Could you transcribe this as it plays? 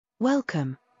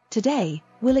Welcome. Today,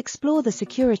 we'll explore the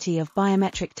security of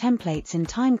biometric templates in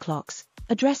time clocks,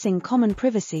 addressing common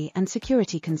privacy and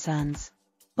security concerns.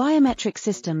 Biometric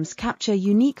systems capture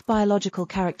unique biological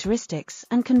characteristics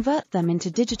and convert them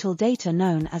into digital data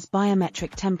known as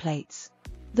biometric templates.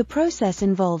 The process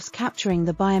involves capturing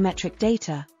the biometric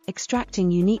data, extracting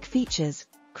unique features,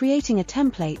 creating a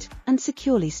template, and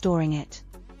securely storing it.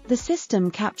 The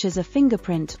system captures a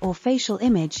fingerprint or facial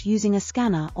image using a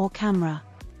scanner or camera.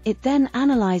 It then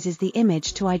analyzes the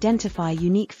image to identify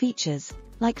unique features,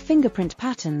 like fingerprint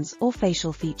patterns or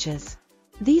facial features.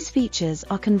 These features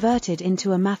are converted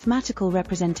into a mathematical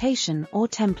representation or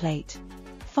template.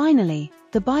 Finally,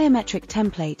 the biometric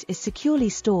template is securely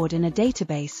stored in a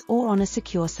database or on a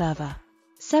secure server.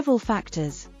 Several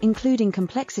factors, including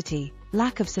complexity,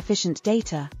 lack of sufficient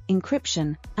data,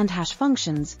 encryption, and hash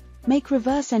functions, make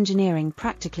reverse engineering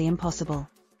practically impossible.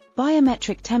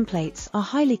 Biometric templates are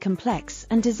highly complex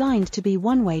and designed to be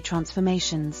one-way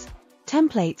transformations.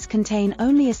 Templates contain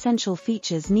only essential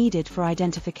features needed for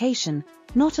identification,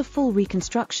 not a full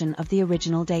reconstruction of the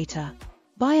original data.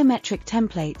 Biometric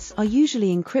templates are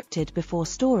usually encrypted before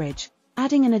storage,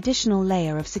 adding an additional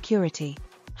layer of security.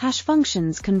 Hash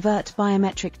functions convert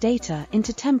biometric data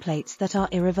into templates that are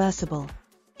irreversible.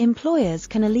 Employers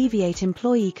can alleviate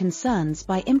employee concerns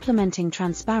by implementing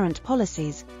transparent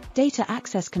policies, data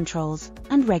access controls,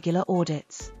 and regular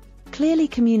audits. Clearly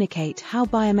communicate how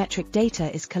biometric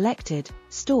data is collected,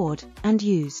 stored, and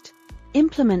used.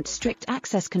 Implement strict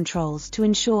access controls to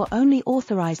ensure only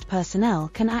authorized personnel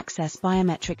can access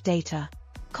biometric data.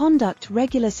 Conduct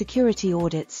regular security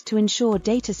audits to ensure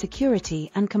data security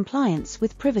and compliance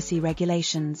with privacy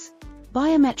regulations.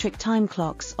 Biometric time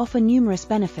clocks offer numerous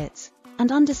benefits,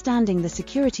 and understanding the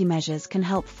security measures can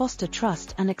help foster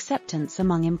trust and acceptance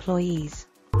among employees.